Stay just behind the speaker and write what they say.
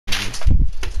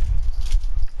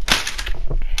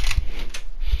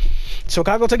So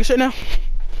can I go take a shit now?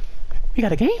 We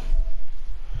got a game?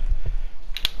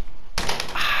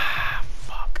 Ah,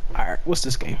 fuck. Alright, what's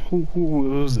this game?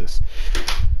 Who's this?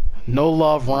 No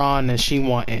Love Ron and She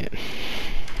Want In.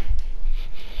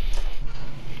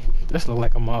 This look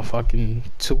like a motherfucking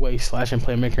two-way slash and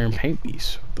playmaker and paint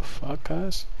piece. What the fuck,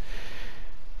 guys?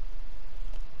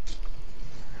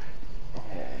 Oh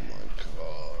my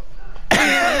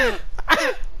god.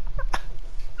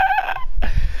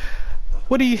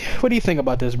 What do you think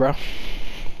about this, bro?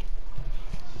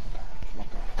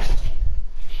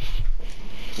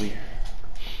 Clear.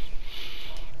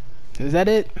 Is that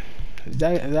it? Is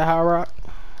that how I rock?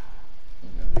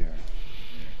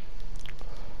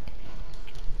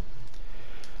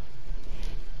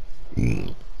 Yeah.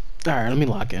 Alright, let me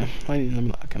lock in. Let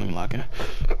me lock in.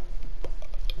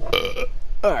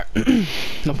 Alright.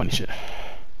 No funny shit.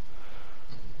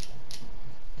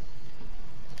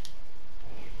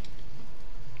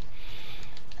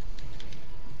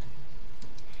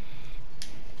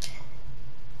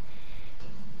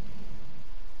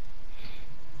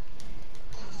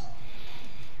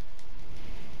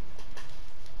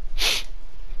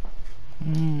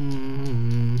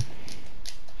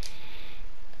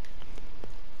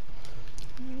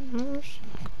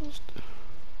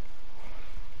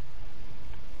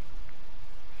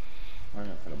 I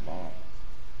got for the bomb.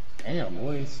 Damn,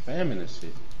 boy, he's spamming this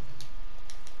shit.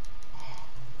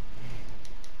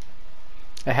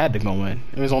 It had to go in.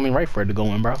 It was only right for it to go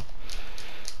in, bro.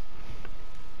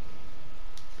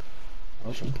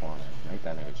 Ocean corner. Make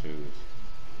that nigga choose.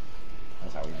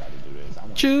 That's how we about to do this.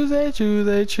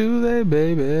 Choose,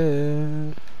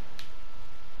 baby.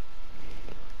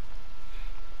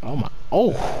 Oh my.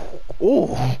 Oh,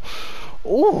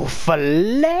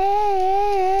 filet.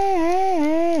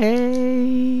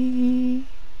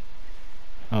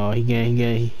 Oh,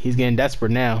 he's getting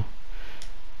desperate now.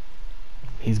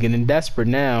 He's getting desperate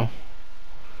now.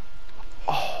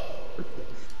 Oh.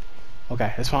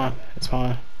 Okay, it's fine. It's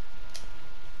fine.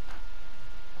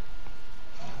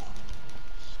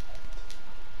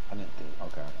 I didn't think.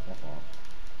 Okay, that's fine.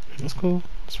 That's cool.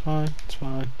 It's fine. It's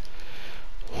fine.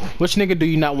 Which nigga do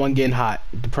you not want getting hot?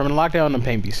 The permanent lockdown and the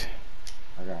paint piece?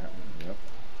 I got it. Yep.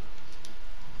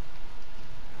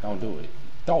 Don't do it.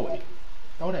 Throw it.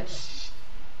 Throw that shit.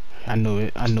 I knew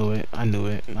it. Alright,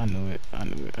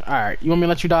 you want me to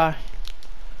let you die?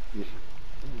 Yeah.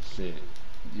 Shit.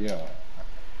 Yeah.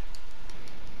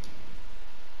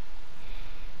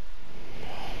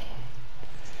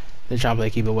 They're trying to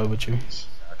play keep it away with you. I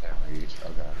can't reach.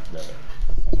 Okay. That's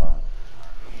fine.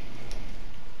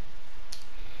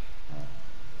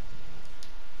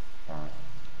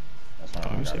 That's fine.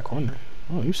 Oh, you said corner.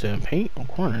 Oh, you said paint on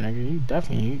corner, nigga. You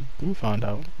definitely, you found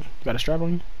out. You got a strap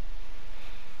on you?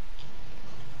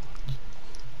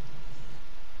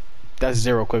 That's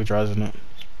 0 quick draws, isn't it?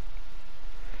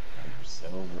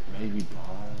 Silver, maybe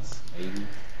bronze, maybe.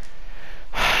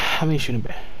 How many shooting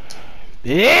back?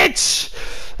 Bitch!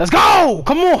 Let's go!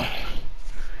 Come on!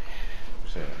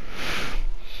 Shit.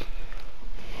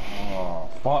 Oh,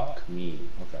 fuck me.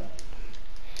 Okay.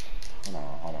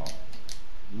 Hold on.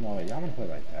 You know, y'all wanna play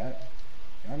like that?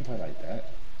 Y'all wanna play like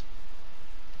that?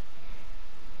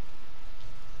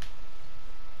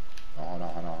 Oh, hold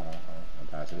on. I'll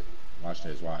pass it. Watch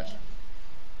this, watch it.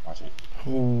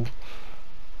 Ooh.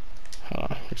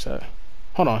 Hold on, what's that?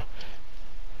 Hold on.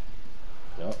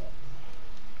 Yup.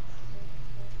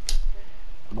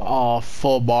 Oh,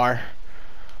 full bar.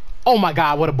 Oh my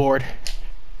god, what a board.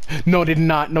 No, they did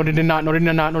not. Yeah,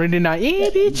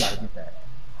 bitch.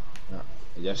 No.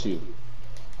 Yes, you.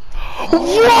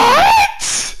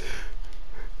 What?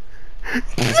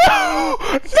 No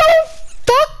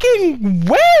fucking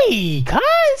way,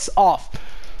 guys. Off.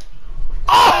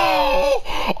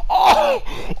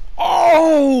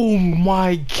 Oh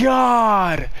my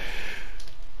god.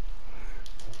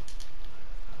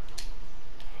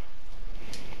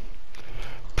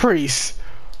 Priest.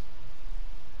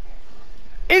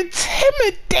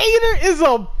 Intimidator is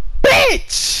a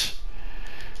bitch.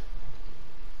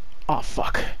 Oh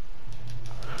fuck.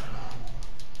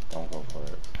 Don't go for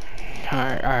it.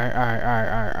 Alright.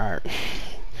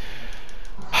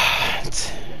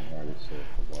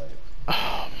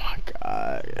 Oh my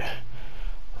god.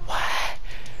 What?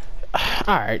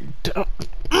 Alright.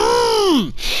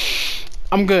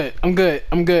 I'm good. I'm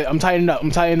tightening up.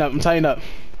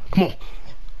 Come on.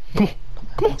 I'm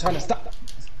trying to stop.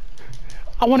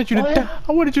 I wanted you to die.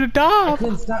 I wanted you to die. I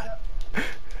couldn't stop.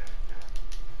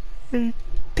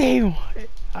 Damn.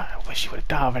 I wish you would have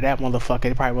died for that motherfucker.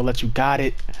 They probably would let you got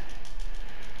it.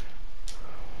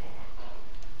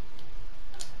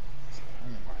 Oh,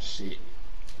 shit.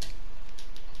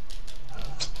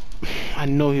 I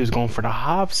know he was going for the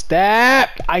hop step.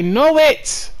 I know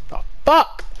it. The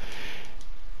fuck.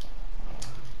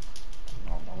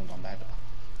 No, don't back up.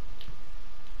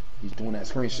 He's doing that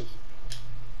screen shit.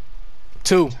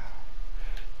 2.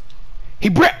 He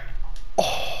brick.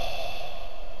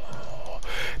 Oh.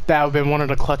 That would have been one of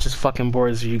the clutchest fucking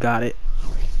boards if you got it.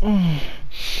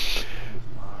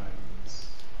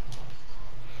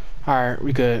 Alright,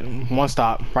 we good. One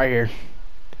stop. Right here.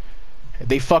 If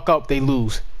they fuck up, they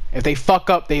lose. If they fuck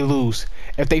up, they lose.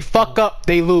 If they fuck up,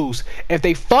 they lose. If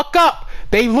they fuck up,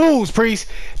 they lose, Priest.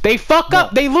 They fuck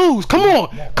up, they lose. Come on.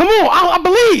 Come on. I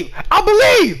believe. I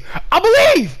believe. I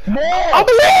believe. I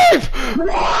believe. Come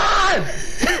on!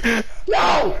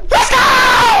 No! Let's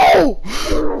go!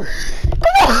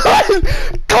 Come on!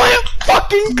 Clamp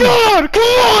fucking good! Come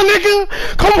on, nigga!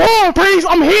 Come on, Priest!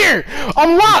 I'm here!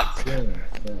 I'm locked!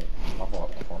 My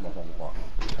fault.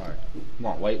 Alright. Come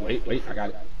on, wait. I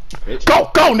got it. Bitch. Go,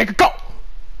 nigga, go!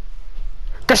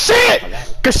 Good shit!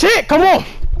 Good shit! Come on!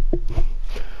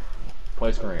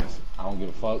 Play screens. I don't give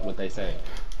a fuck what they say.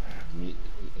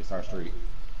 It's our street.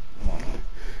 Come on.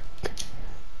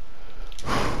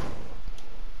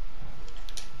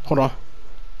 Hold on.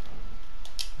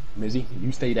 Mizzy,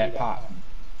 you stay that pop.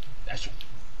 That's you.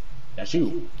 That's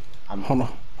you. Hold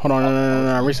on.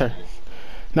 No. Reset.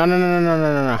 No.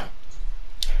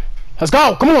 Let's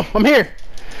go! Come on! I'm here!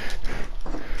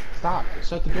 Stop.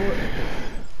 Shut the door.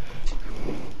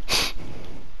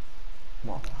 Come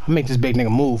on. I make this big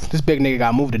nigga move. This big nigga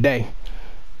got moved today.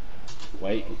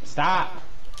 Wait. Stop.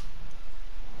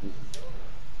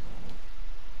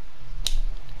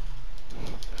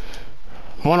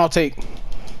 One I'll take.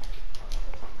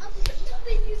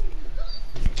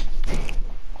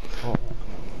 Oh.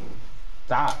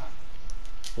 Stop.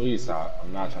 Please stop.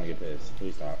 I'm not trying to get pissed.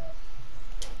 Please stop.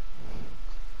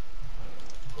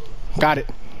 Got it.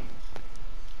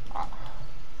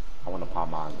 I want to pop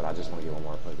mine, but I just want to get one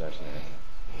more possession in.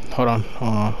 Hold on.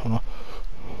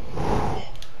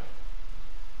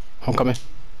 I'm coming.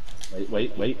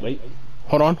 Wait.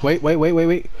 Hold on. Wait.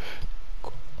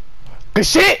 Good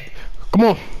shit! Come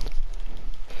on.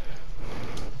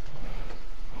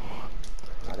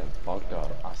 I done fucked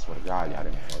up. I swear to God, y'all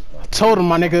done fucked up. I told him,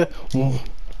 my nigga.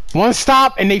 One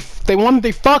stop and they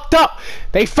fucked up.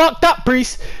 They fucked up,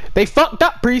 Priest. They fucked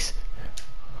up, Priest.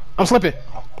 I'm slipping.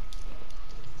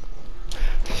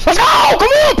 Let's go! Come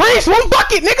on, Priest! One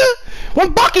bucket, nigga!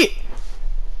 One bucket!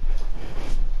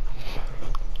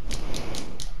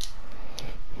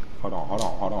 Hold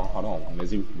on.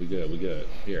 Mizzy, we good.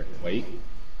 Here, wait.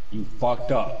 You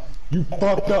fucked up.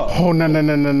 Oh, no.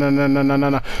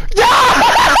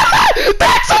 Yeah!